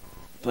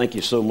Thank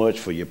you so much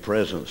for your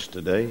presence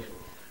today.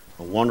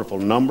 A wonderful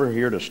number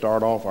here to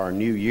start off our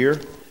new year,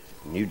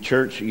 new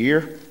church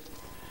year,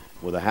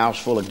 with a house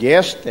full of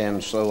guests.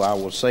 And so I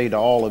will say to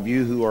all of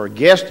you who are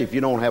guests, if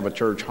you don't have a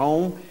church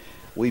home,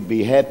 we'd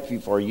be happy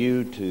for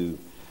you to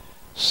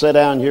sit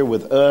down here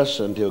with us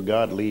until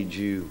God leads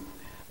you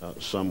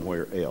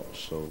somewhere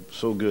else.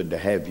 So good to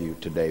have you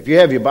today. If you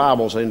have your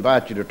Bibles, I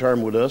invite you to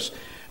turn with us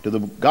to the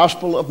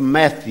Gospel of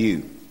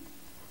Matthew.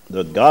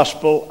 The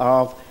Gospel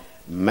of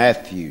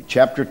Matthew,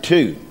 chapter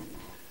 2,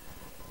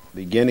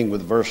 beginning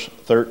with verse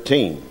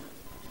 13.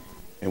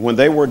 And when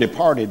they were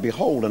departed,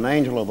 behold, an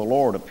angel of the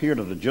Lord appeared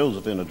unto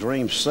Joseph in a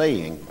dream,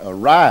 saying,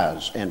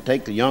 Arise, and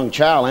take the young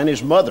child and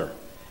his mother,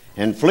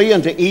 and flee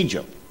unto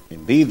Egypt,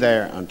 and be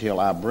there until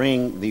I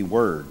bring thee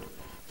word.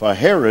 For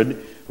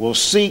Herod will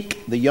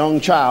seek the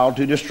young child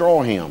to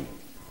destroy him.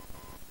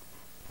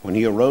 When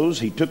he arose,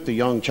 he took the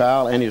young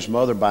child and his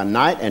mother by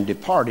night, and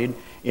departed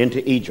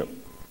into Egypt,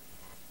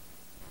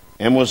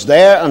 and was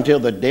there until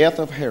the death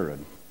of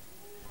Herod,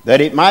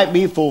 that it might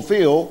be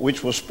fulfilled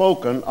which was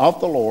spoken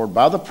of the Lord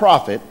by the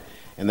prophet,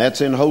 and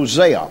that's in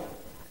Hosea,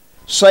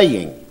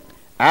 saying,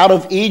 Out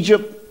of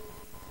Egypt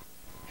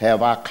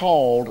have I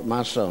called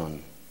my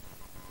son.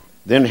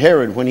 Then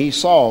Herod, when he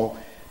saw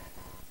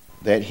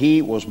that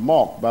he was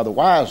mocked by the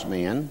wise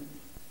men,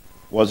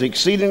 was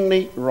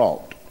exceedingly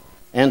wroth,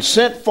 and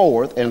sent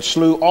forth and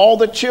slew all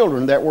the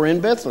children that were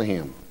in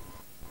Bethlehem,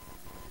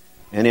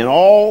 and in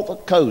all the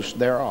coast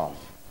thereof,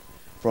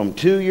 from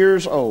 2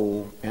 years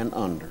old and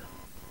under,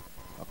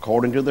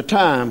 according to the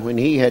time when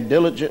he had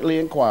diligently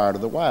inquired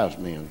of the wise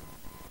men.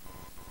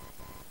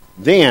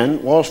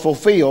 Then was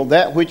fulfilled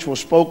that which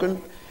was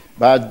spoken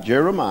by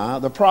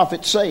Jeremiah the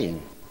prophet,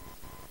 saying,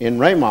 In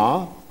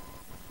Ramah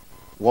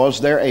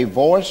was there a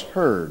voice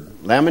heard,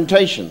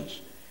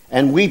 lamentations,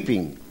 and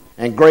weeping,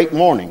 and great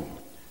mourning,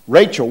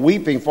 Rachel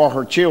weeping for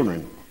her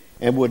children,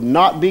 and would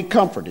not be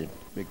comforted,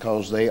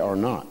 because they are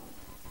not.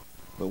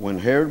 But when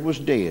Herod was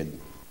dead,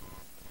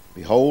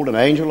 behold, an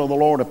angel of the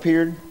Lord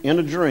appeared in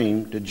a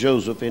dream to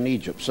Joseph in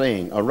Egypt,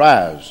 saying,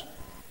 Arise,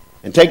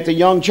 and take the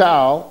young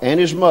child and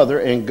his mother,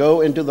 and go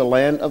into the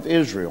land of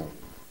Israel,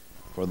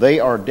 for they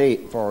are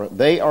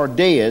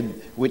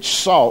dead which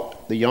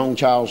sought the young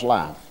child's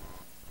life.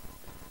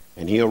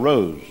 And he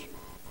arose,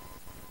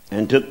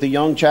 and took the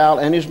young child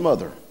and his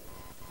mother,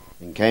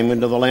 and came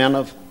into the land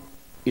of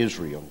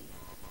Israel.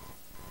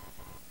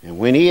 And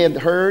when he had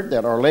heard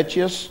that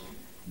Archelaus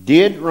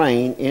did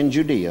reign in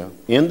Judea,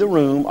 in the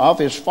room of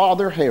his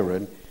father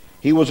Herod,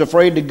 he was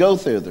afraid to go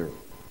thither.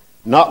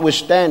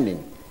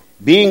 Notwithstanding,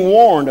 being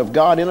warned of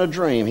God in a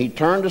dream, he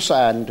turned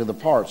aside into the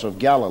parts of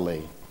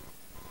Galilee.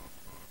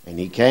 And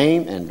he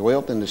came and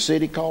dwelt in the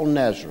city called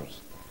Nazareth,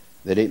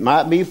 that it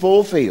might be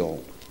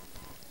fulfilled,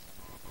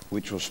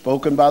 which was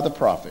spoken by the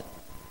prophet,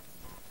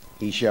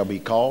 He shall be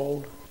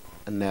called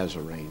a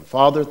Nazarene.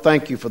 Father,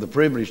 thank you for the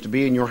privilege to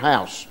be in your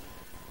house.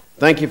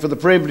 Thank you for the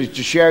privilege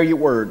to share your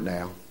word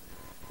now.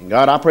 And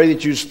God, I pray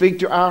that you speak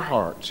to our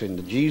hearts.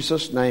 In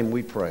Jesus' name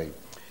we pray.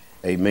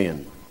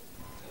 Amen.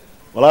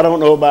 Well, I don't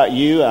know about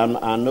you.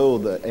 I know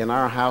that in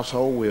our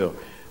household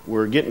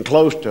we're getting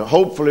close to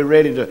hopefully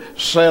ready to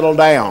settle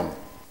down.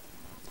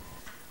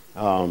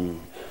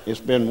 It's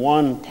been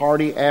one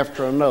party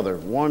after another,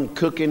 one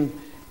cooking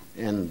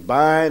and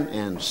buying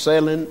and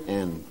selling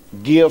and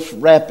gift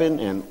wrapping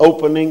and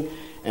opening,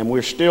 and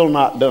we're still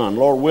not done.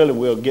 Lord willing,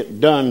 we'll get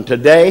done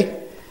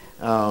today.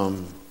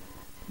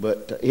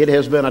 But it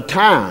has been a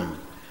time.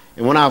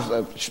 And when I've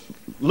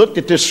looked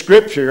at this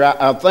scripture,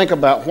 I think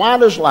about, why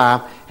does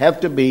life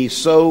have to be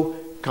so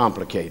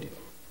complicated?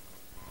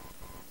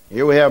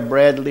 Here we have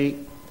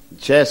Bradley,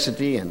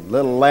 Chastity, and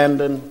little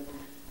Landon.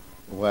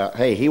 Well,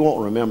 hey, he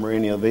won't remember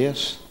any of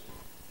this,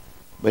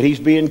 but he's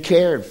being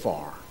cared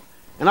for.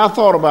 And I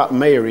thought about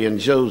Mary and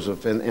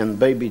Joseph and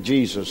baby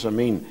Jesus. I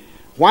mean,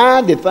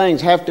 why did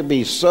things have to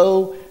be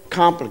so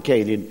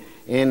complicated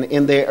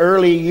in their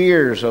early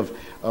years of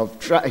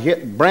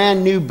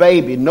brand new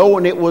baby,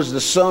 knowing it was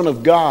the Son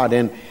of God,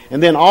 and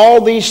then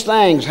all these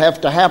things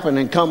have to happen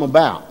and come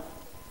about?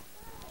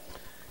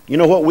 You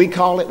know what we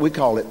call it? We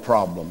call it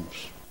problems.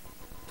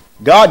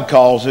 God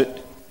calls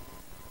it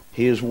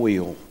His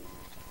will.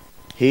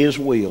 His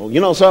will. You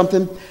know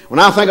something? When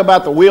I think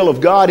about the will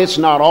of God, it's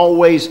not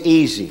always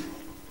easy.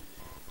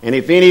 And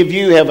if any of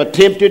you have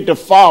attempted to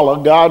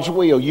follow God's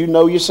will, you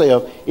know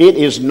yourself, it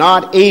is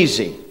not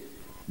easy.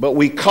 But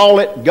we call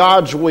it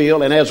God's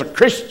will, and as a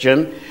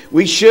Christian,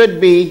 we should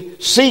be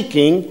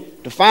seeking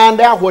to find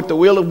out what the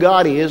will of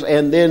God is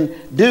and then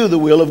do the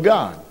will of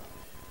God.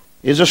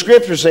 As the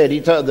scripture said,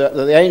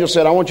 the angel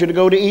said, I want you to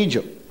go to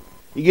Egypt.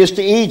 He gets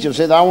to Egypt,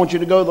 says, I want you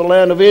to go to the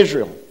land of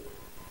Israel.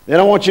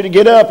 Then I want you to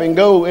get up and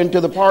go into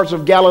the parts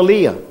of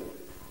Galilee.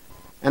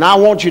 And I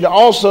want you to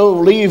also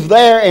leave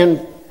there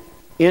and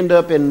end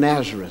up in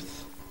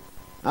Nazareth.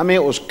 I mean,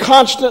 it was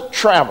constant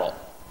travel.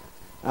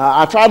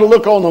 I tried to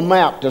look on the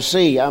map to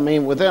see,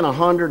 within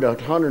 100,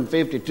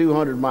 150,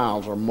 200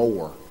 miles or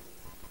more.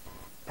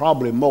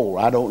 Probably more,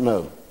 I don't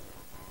know.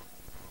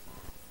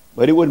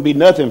 But it wouldn't be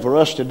nothing for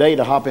us today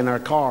to hop in our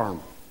car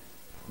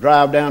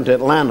drive down to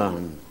Atlanta,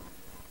 and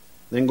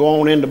then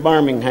go on into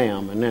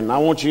Birmingham, and then I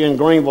want you in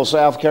Greenville,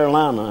 South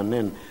Carolina, and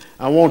then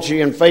I want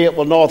you in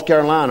Fayetteville, North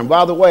Carolina. And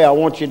by the way, I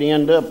want you to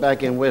end up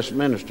back in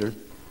Westminster.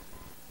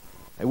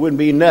 It wouldn't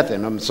be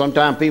nothing. I mean,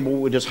 sometimes people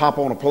would just hop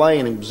on a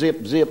plane and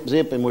zip, zip,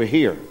 zip, and we're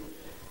here.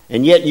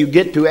 And yet you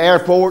get to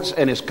airports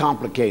and it's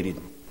complicated.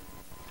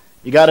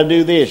 You got to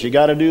do this, you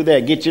got to do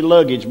that, get your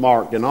luggage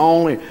marked, and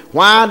only.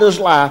 Why does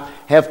life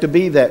have to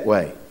be that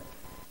way?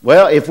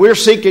 Well, if we're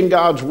seeking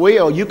God's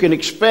will, you can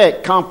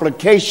expect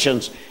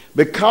complications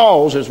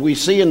because, as we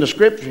see in the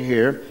scripture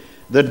here,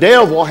 the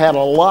devil had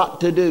a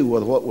lot to do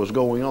with what was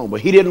going on,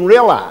 but he didn't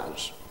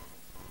realize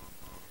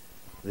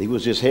he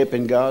was just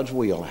helping God's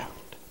will out.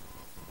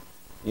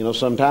 You know,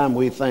 sometimes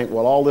we think,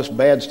 well, all this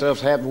bad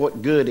stuff's happened,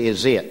 what good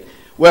is it?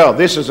 Well,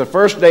 this is the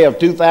first day of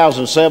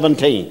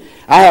 2017.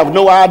 I have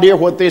no idea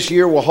what this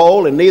year will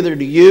hold, and neither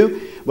do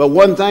you. But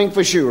one thing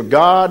for sure,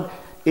 God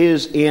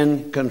is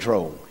in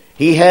control.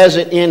 He has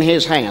it in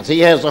His hands. He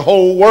has the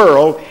whole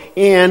world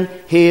in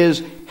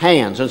His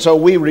hands. And so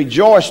we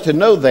rejoice to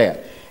know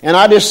that. And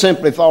I just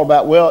simply thought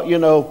about, well, you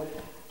know,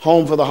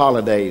 home for the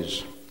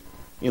holidays.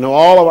 You know,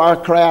 all of our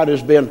crowd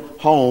has been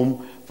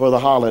home for the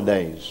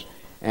holidays.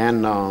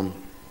 And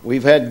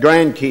we've had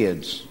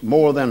grandkids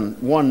more than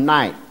one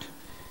night.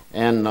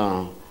 And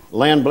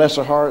Lynn, bless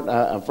her heart,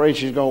 I'm afraid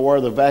she's going to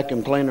wear the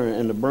vacuum cleaner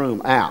and the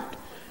broom out.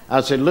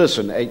 I said,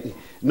 listen,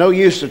 no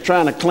use of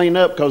trying to clean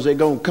up because they're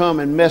going to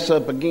come and mess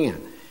up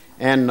again.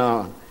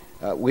 And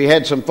we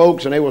had some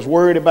folks and they was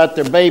worried about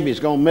their babies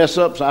going to mess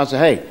up. So I said,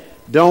 hey,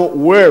 don't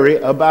worry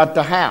about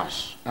the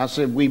house. I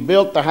said, we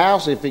built the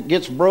house. If it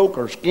gets broke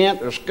or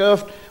skint or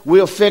scuffed,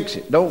 we'll fix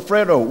it. Don't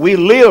fret over it. We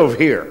live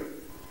here.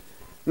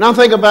 Now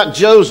think about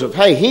Joseph.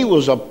 Hey, he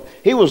was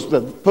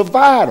the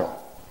provider.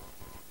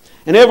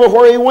 And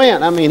everywhere he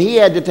went, I mean, he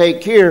had to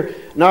take care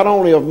not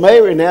only of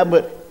Mary now,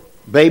 but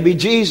baby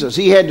Jesus.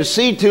 He had to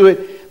see to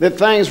it that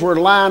things were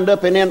lined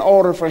up and in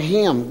order for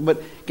him.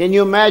 But can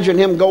you imagine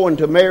him going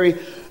to Mary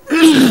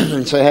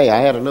and say, hey, I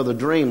had another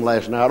dream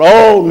last night.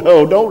 Oh,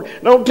 no,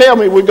 don't tell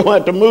me we're going to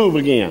have to move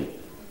again.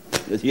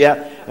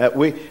 Yeah,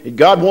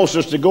 God wants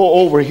us to go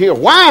over here.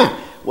 Why?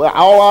 Well,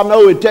 all I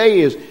know to tell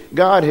you is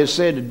God has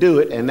said to do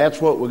it, and that's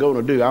what we're going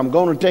to do. I'm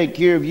going to take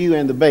care of you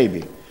and the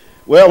baby.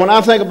 Well, when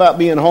I think about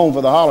being home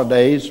for the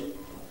holidays,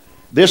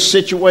 this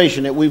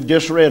situation that we've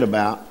just read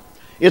about,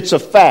 it's a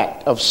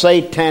fact of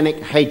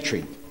satanic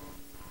hatred.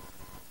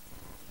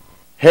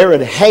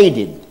 Herod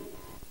hated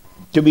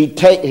to be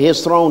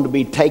his throne to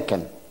be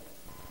taken.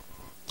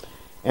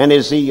 And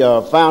as he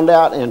found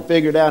out and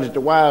figured out that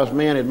the wise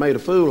men had made a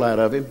fool out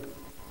of him,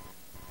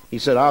 he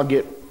said,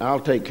 I'll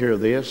take care of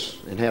this,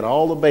 and had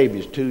all the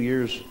babies 2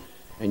 years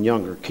and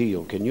younger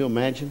killed. Can you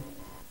imagine?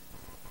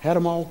 Had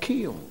them all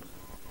killed.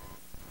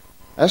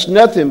 That's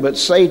nothing but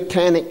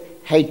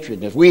satanic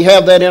hatred. If we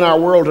have that in our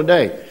world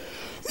today,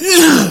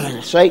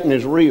 Satan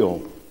is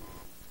real.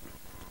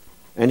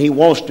 And he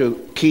wants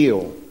to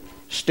kill,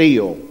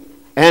 steal,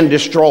 and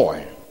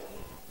destroy.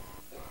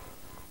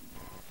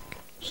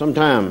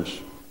 Sometimes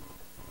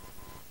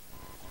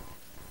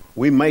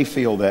we may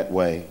feel that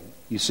way.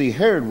 You see,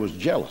 Herod was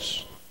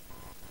jealous.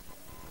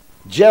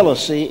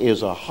 Jealousy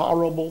is a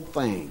horrible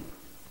thing.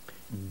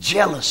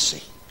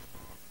 Jealousy.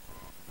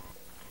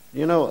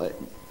 You know,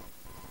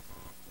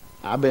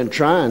 I've been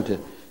trying to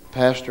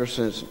pastor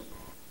since,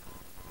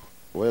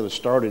 well, it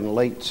started in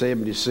late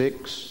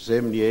 76,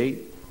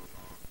 78,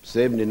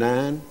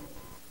 79.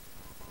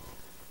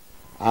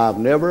 I've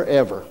never,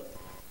 ever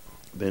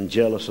been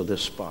jealous of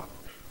this spot.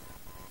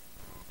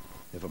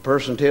 If a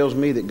person tells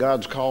me that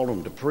God's called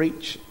them to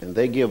preach and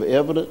they give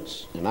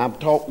evidence and I've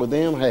talked with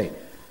them, hey,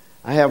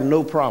 I have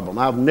no problem.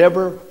 I've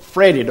never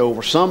fretted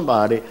over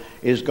somebody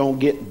is going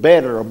to get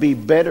better or be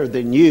better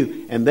than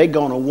you and they're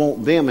going to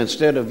want them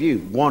instead of you.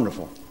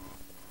 Wonderful.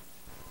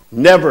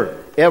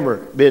 Never, ever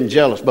been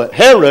jealous. But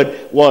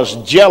Herod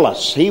was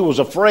jealous. He was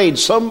afraid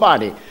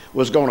somebody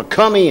was going to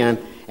come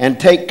in and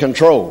take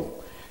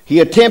control. He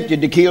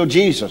attempted to kill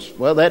Jesus.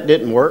 Well, that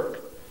didn't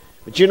work.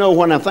 But you know,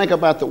 when I think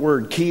about the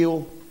word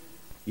kill,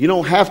 you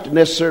don't have to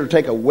necessarily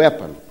take a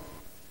weapon.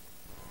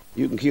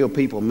 You can kill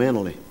people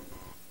mentally.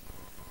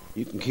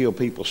 You can kill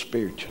people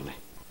spiritually.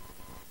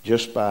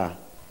 Just by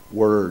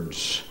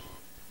words.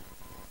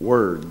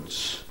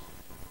 Words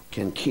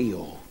can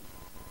kill.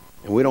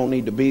 And we don't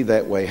need to be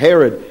that way.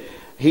 Herod,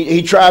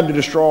 he tried to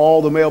destroy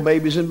all the male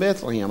babies in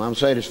Bethlehem. I'm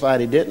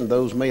satisfied he didn't.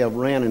 Those may have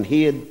ran and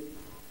hid.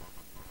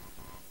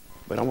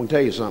 But I want to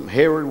tell you something.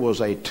 Herod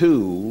was a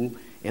tool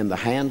in the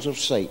hands of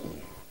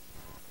Satan.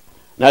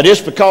 Now,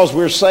 just because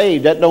we're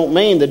saved, that don't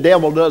mean the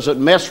devil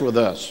doesn't mess with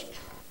us.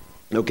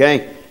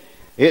 Okay?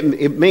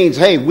 It means,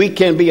 hey, we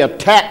can be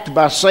attacked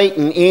by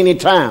Satan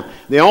anytime.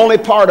 The only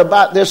part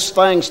about this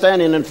thing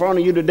standing in front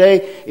of you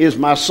today is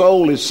my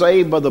soul is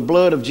saved by the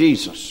blood of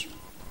Jesus.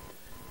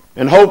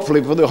 And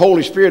hopefully for the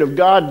Holy Spirit of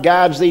God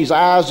guides these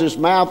eyes, this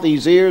mouth,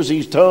 these ears,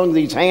 these tongues,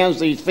 these hands,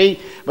 these feet.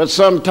 But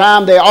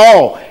sometime they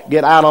all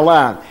get out of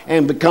line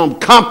and become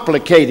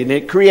complicated. And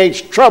it creates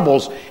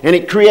troubles and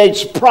it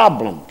creates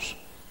problems.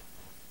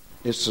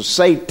 It's the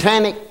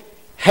satanic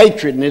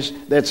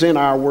hatredness that's in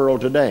our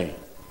world today.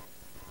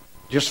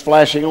 Just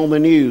flashing on the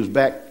news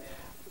back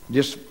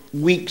just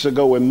weeks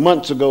ago and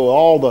months ago,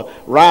 all the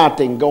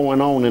rioting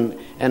going on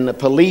and the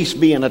police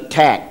being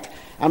attacked.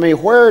 I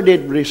mean, where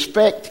did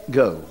respect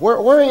go?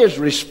 Where is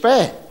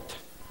respect?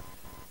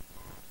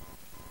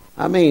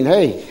 I mean,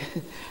 hey,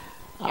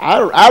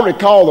 I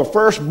recall the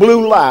first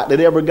blue light that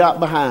ever got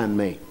behind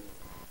me.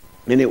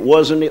 And it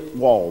wasn't at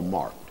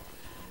Walmart.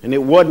 And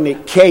it wasn't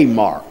at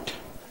Kmart.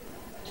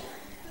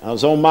 I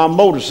was on my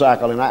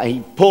motorcycle and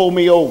he pulled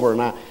me over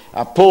and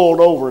I pulled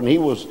over and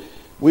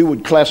we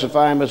would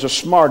classify him as a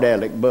smart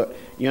aleck, but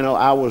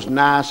I was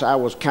nice, I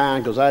was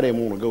kind because I didn't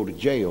want to go to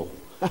jail.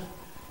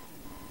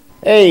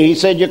 Hey, he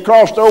said, you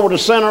crossed over the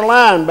center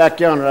line back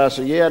yonder. I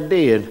said, yeah, I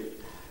did.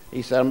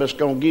 He said, I'm just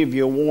going to give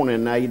you a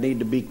warning now. You need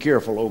to be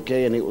careful,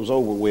 okay? And it was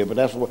over with.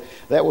 But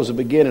that was the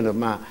beginning of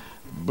my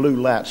blue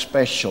light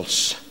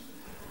specials.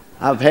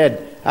 I've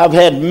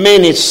had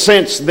many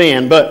since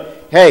then.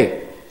 But,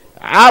 hey,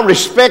 I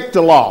respect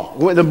the law.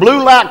 When the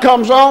blue light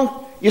comes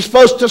on, you're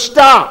supposed to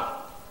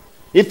stop.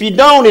 If you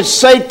don't, it's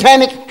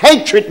satanic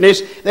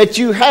hatredness that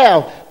you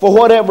have for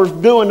whatever's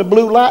doing the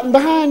blue light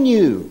behind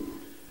you.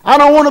 I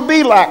don't want to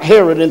be like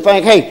Herod and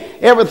think, hey,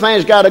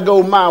 everything's got to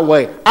go my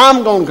way.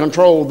 I'm going to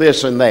control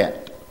this and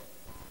that.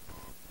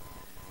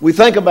 We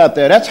think about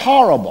that. That's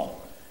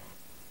horrible.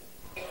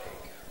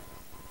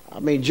 I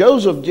mean,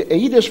 Joseph,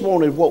 he just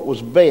wanted what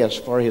was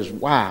best for his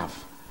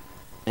wife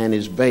and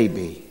his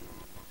baby.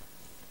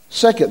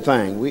 Second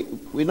thing,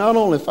 we not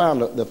only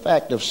found the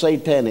fact of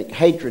satanic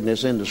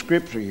hatredness in the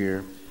scripture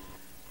here,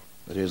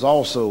 but there's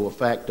also a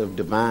fact of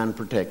divine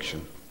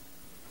protection.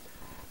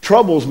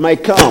 Troubles may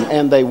come,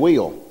 and they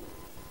will.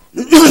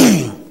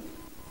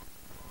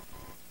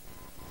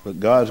 But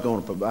God's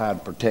going to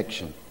provide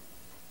protection.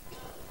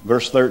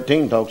 Verse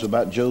 13 talks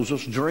about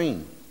Joseph's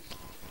dream.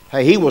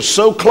 Hey, he was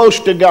so close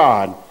to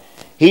God,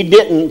 he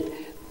didn't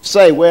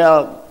say,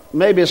 well,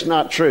 maybe it's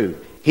not true.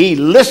 He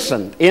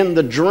listened in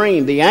the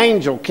dream. The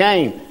angel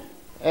came.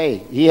 Hey,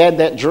 he had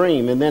that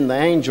dream, and then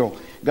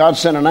God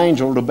sent an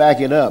angel to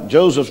back it up.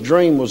 Joseph's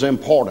dream was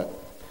important.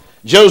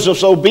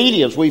 Joseph's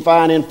obedience, we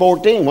find in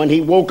 14, when he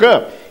woke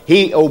up,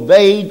 he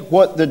obeyed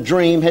what the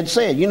dream had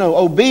said.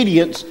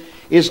 Obedience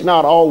is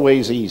not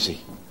always easy.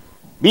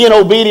 Being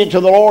obedient to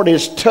the Lord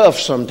is tough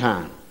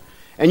sometimes.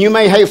 And you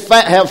may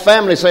have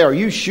family say, are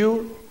you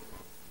sure?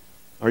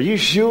 Are you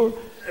sure?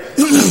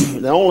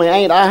 The only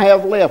aunt I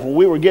have left, when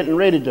we were getting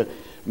ready to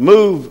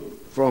move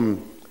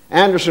from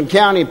Anderson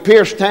County,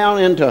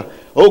 Piercetown, into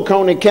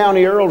Oconee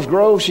County, Earls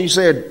Grove, she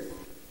said,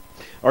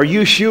 are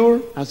you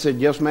sure? I said,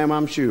 yes, ma'am,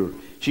 I'm sure.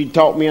 She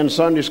taught me in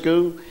Sunday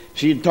school.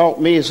 She taught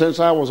me since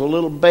I was a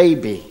little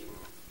baby.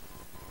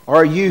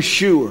 Are you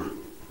sure?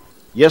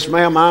 Yes,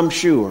 ma'am, I'm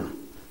sure.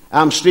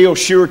 I'm still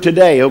sure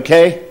today,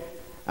 okay?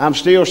 I'm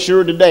still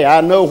sure today.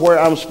 I know where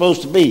I'm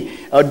supposed to be.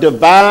 A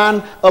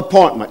divine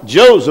appointment.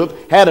 Joseph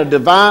had a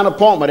divine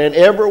appointment at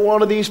every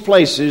one of these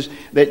places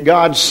that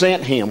God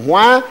sent him.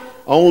 Why?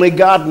 Only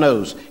God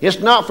knows. It's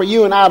not for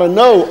you and I to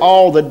know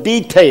all the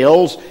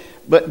details,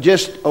 but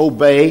just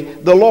obey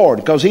the Lord,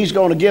 because he's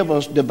going to give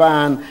us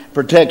divine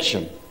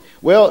protection.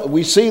 Well,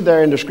 we see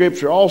there in the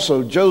scripture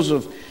also,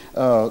 Joseph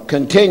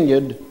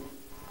continued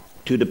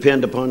to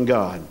depend upon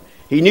God.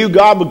 He knew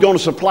God was going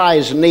to supply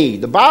his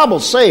need. The Bible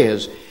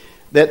says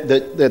that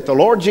the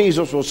Lord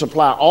Jesus will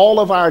supply all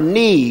of our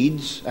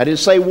needs, I didn't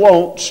say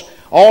wants,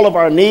 all of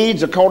our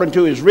needs according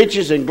to his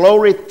riches and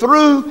glory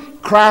through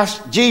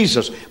Christ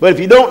Jesus. But if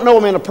you don't know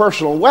him in a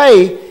personal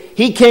way,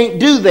 he can't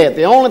do that.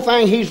 The only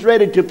thing he's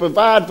ready to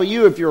provide for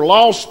you if you're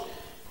lost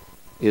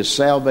is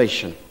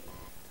salvation.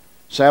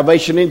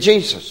 Salvation in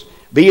Jesus.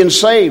 Being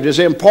saved is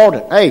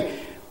important. Hey,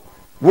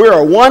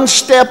 we're one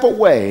step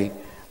away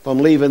from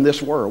leaving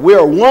this world. We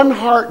are one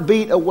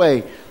heartbeat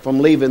away from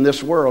leaving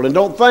this world. And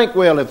don't think,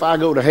 well, if I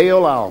go to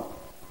hell,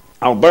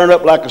 I'll burn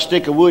up like a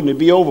stick of wood and it'll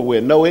be over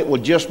with. No, it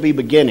will just be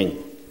beginning.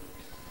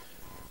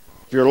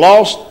 If you're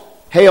lost,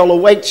 hell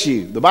awaits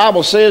you. The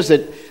Bible says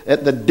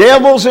that the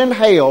devils in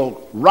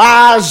hell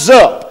rise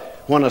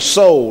up when a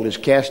soul is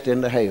cast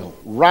into hell.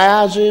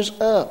 Rises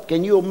up.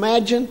 Can you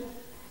imagine?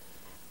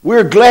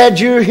 We're glad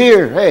you're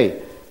here.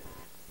 Hey,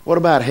 what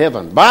about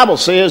heaven? The Bible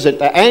says that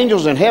the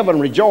angels in heaven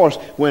rejoice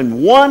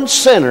when one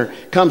sinner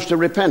comes to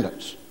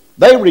repentance.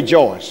 They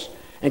rejoice.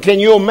 And can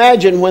you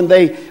imagine when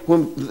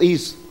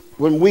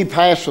we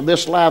pass from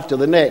this life to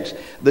the next,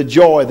 the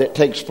joy that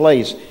takes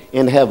place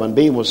in heaven,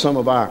 being with some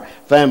of our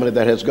family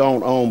that has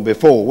gone on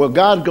before? Well,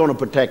 God's going to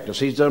protect us.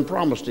 He's done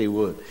promised he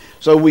would.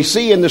 So we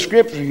see in the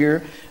scripture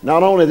here,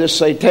 not only this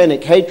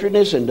satanic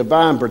hatredness and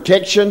divine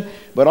protection,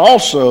 but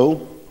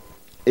also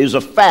is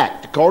a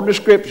fact, according to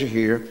scripture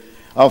here,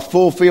 of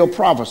fulfilled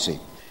prophecy.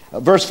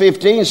 Verse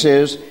 15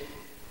 says,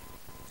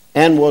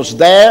 and was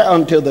there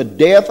until the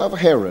death of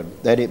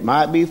Herod, that it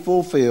might be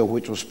fulfilled,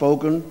 which was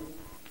spoken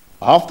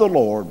of the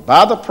Lord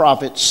by the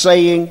prophet,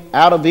 saying,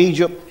 out of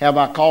Egypt have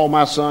I called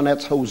my son.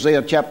 That's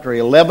Hosea chapter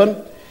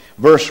 11,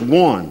 verse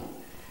 1.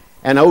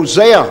 And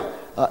Hosea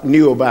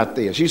knew about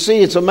this. You see,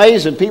 it's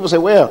amazing. People say,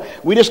 well,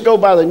 we just go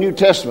by the New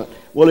Testament.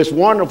 Well, it's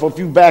wonderful if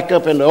you back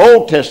up in the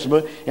Old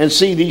Testament and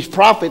see these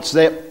prophets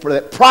that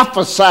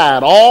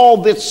prophesied all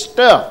this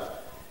stuff.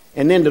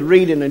 And then to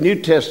read in the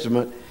New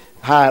Testament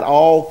how it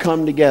all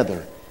come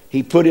together.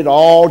 He put it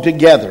all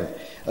together.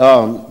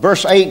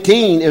 Verse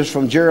 18 is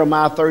from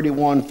Jeremiah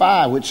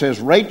 31:5, which says,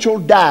 Rachel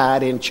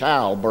died in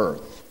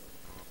childbirth.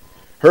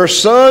 Her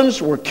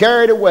sons were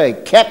carried away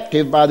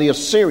captive by the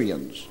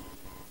Assyrians.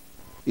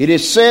 It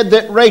is said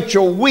that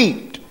Rachel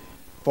wept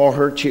for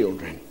her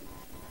children.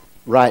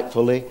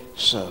 Rightfully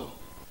so.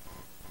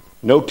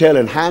 No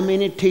telling how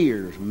many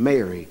tears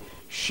Mary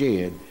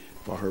shed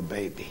for her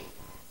baby.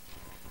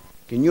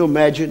 Can you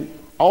imagine?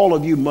 All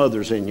of you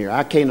mothers in here,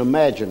 I can't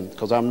imagine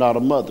because I'm not a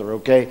mother,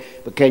 okay?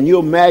 But can you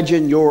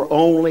imagine your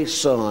only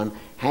son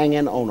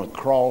hanging on a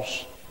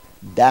cross,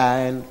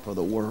 dying for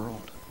the world?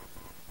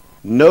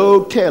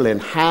 No telling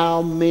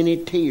how many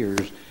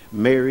tears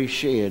Mary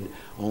shed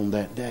on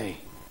that day.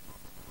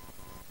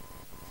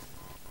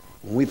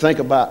 When we think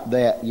about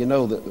that, you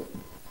know that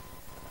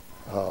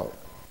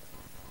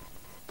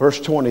verse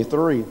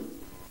 23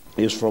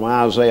 is from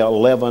Isaiah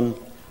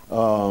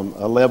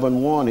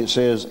 11:1. It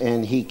says,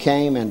 and he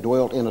came and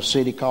dwelt in a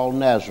city called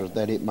Nazareth,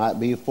 that it might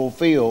be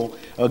fulfilled.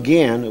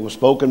 Again, it was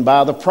spoken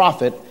by the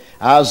prophet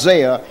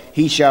Isaiah,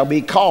 he shall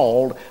be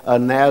called a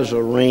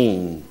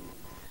Nazarene.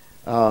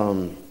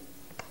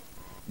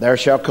 There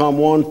shall come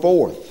one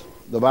forth,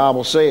 the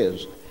Bible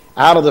says,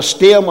 out of the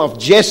stem of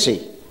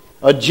Jesse,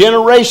 a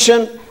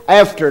generation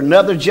after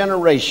another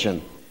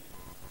generation.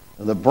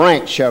 The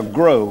branch shall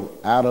grow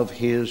out of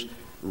his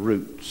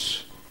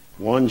roots.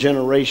 One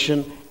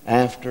generation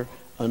after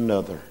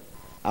another.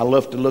 I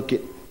love to look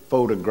at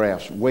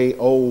photographs, way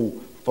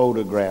old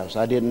photographs.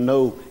 I didn't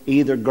know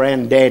either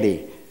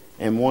granddaddy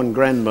and one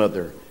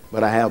grandmother,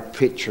 but I have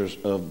pictures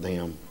of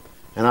them.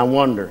 And I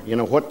wonder,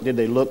 what did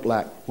they look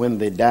like when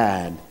they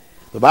died?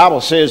 The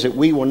Bible says that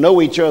we will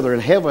know each other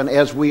in heaven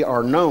as we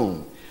are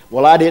known.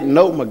 Well, I didn't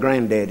know my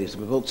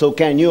granddaddies. So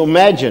can you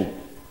imagine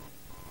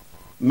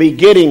me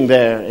getting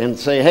there and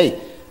say, hey,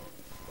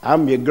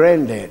 I'm your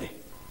granddaddy?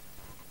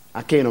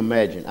 I can't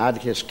imagine. I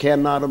just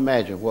cannot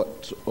imagine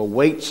what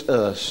awaits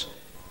us.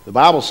 The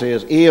Bible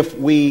says, if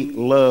we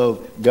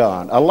love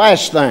God. A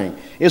last thing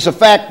is a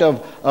fact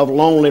of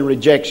lonely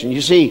rejection.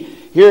 You see,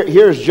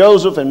 here's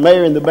Joseph and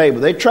Mary and the baby.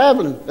 They're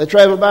traveling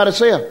by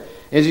themselves.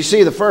 As you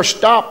see, the first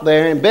stop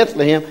there in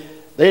Bethlehem,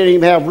 they didn't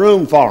even have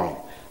room for them.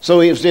 So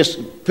it was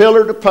just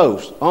pillar to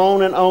post,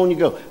 on and on you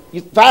go.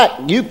 In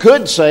fact, you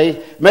could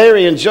say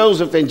Mary and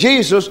Joseph and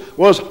Jesus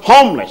was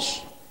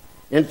homeless.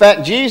 In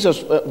fact,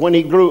 Jesus, when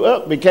he grew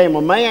up, became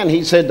a man.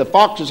 He said, the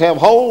foxes have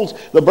holes,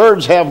 the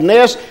birds have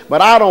nests,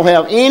 but I don't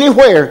have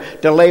anywhere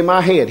to lay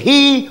my head.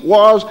 He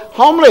was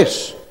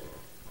homeless.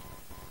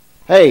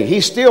 Hey,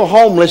 he's still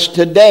homeless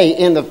today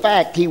in the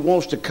fact he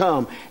wants to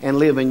come and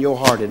live in your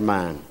heart and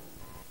mind.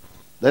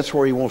 That's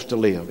where he wants to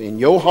live, in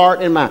your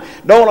heart and mind.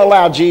 Don't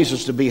allow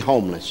Jesus to be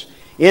homeless.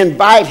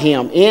 Invite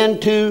him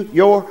into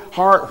your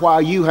heart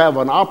while you have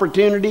an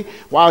opportunity,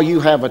 while you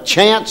have a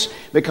chance,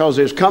 because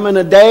there's coming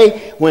a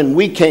day when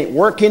we can't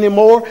work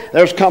anymore.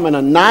 There's coming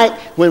a night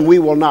when we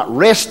will not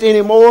rest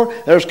anymore.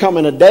 There's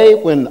coming a day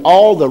when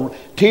all the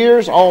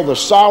tears, all the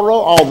sorrow,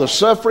 all the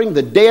suffering,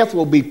 the death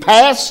will be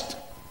past.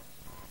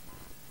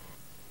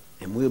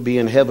 And we'll be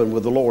in heaven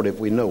with the Lord if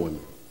we know him.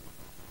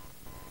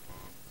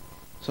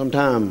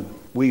 Sometimes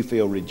we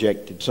feel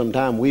rejected.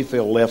 Sometimes we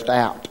feel left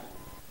out.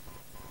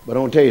 But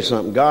I want to tell you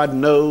something. God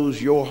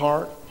knows your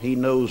heart. He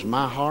knows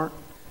my heart.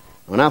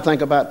 When I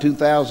think about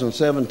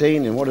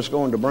 2017 and what it's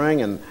going to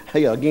bring, and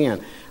hey,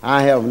 again,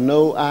 I have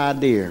no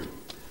idea.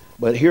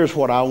 But here's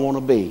what I want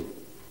to be.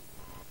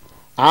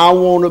 I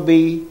want to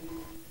be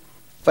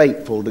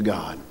faithful to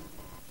God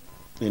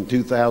in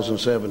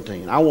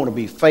 2017. I want to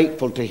be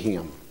faithful to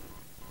him.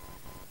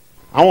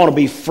 I want to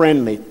be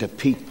friendly to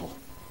people.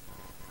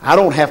 I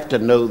don't have to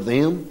know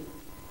them.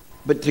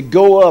 But to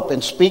go up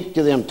and speak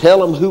to them, tell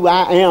them who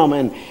I am,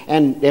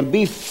 and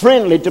be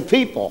friendly to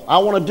people. I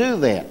want to do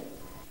that.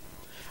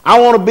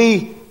 I want to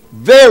be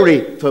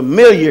very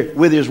familiar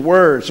with his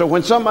word. So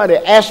when somebody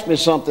asks me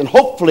something,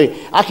 hopefully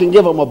I can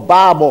give them a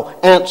Bible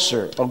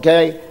answer,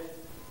 okay?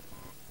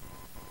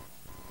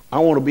 I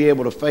want to be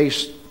able to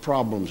face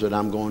problems that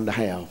I'm going to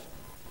have.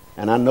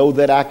 And I know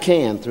that I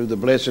can through the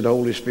blessed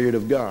Holy Spirit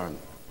of God.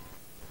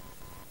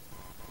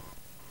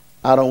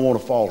 I don't want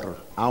to falter.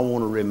 I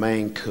want to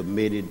remain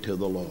committed to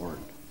the Lord.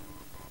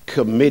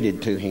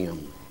 Committed to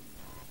him.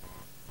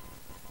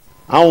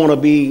 I want to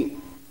be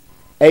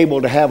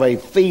able to have a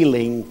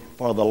feeling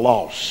for the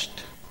lost.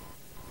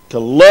 To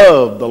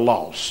love the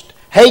lost.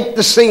 Hate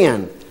the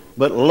sin,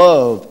 but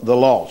love the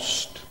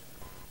lost.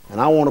 And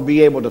I want to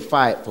be able to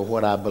fight for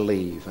what I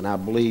believe. And I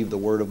believe the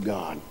Word of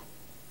God.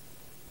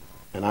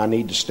 And I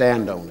need to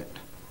stand on it.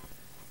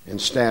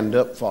 And stand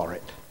up for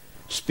it.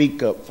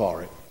 Speak up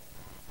for it.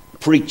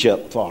 Preach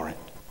up for it.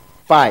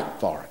 Fight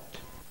for it.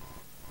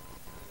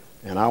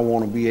 And I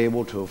want to be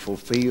able to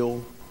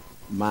fulfill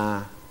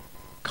my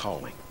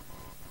calling.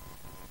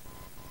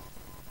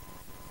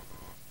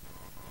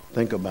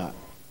 Think about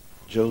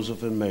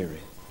Joseph and Mary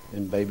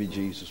and baby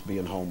Jesus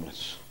being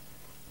homeless.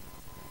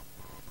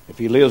 If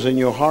he lives in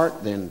your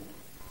heart, then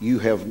you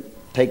have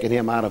taken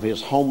him out of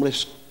his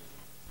homeless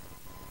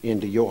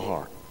into your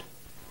heart.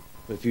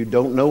 But if you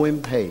don't know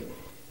him, hey,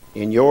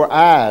 in your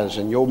eyes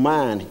and your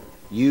mind,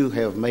 you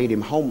have made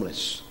him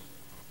homeless.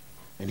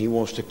 And he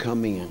wants to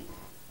come in.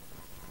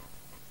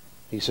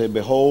 He said,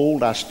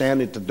 behold, I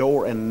stand at the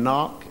door and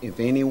knock. If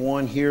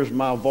anyone hears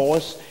my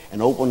voice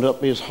and opens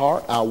up his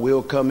heart, I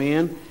will come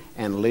in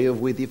and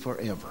live with you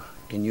forever.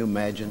 Can you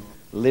imagine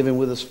living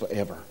with us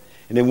forever?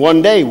 And then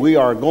one day we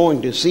are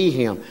going to see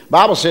him. The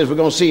Bible says we're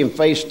going to see him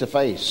face to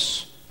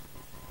face.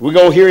 We're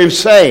going to hear him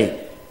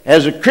say,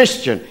 as a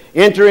Christian,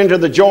 enter into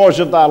the joys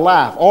of thy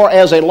life. Or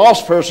as a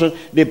lost person,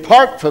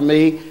 depart from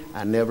me,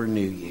 I never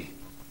knew ye.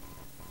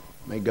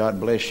 May God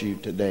bless you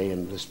today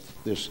in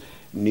this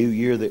new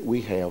year that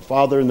we have.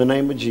 Father, in the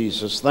name of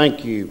Jesus,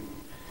 thank you.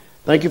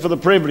 Thank you for the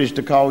privilege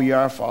to call you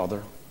our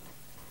Father.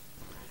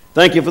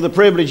 Thank you for the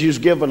privilege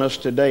you've given us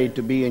today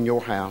to be in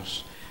your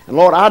house. And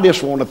Lord, I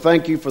just want to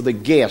thank you for the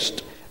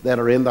guests that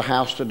are in the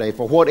house today.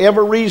 For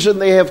whatever reason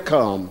they have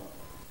come,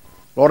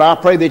 Lord, I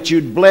pray that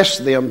you'd bless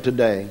them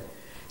today.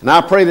 And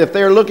I pray that if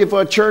they're looking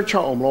for a church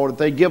home, Lord, that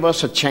they give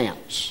us a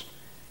chance.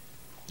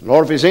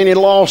 Lord, if there's any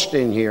lost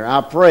in here,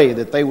 I pray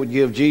that they would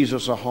give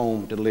Jesus a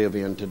home to live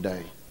in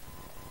today.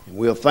 And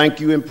we'll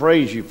thank you and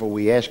praise you, for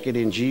we ask it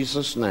in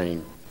Jesus'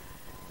 name.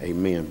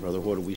 Amen. Brother, what do we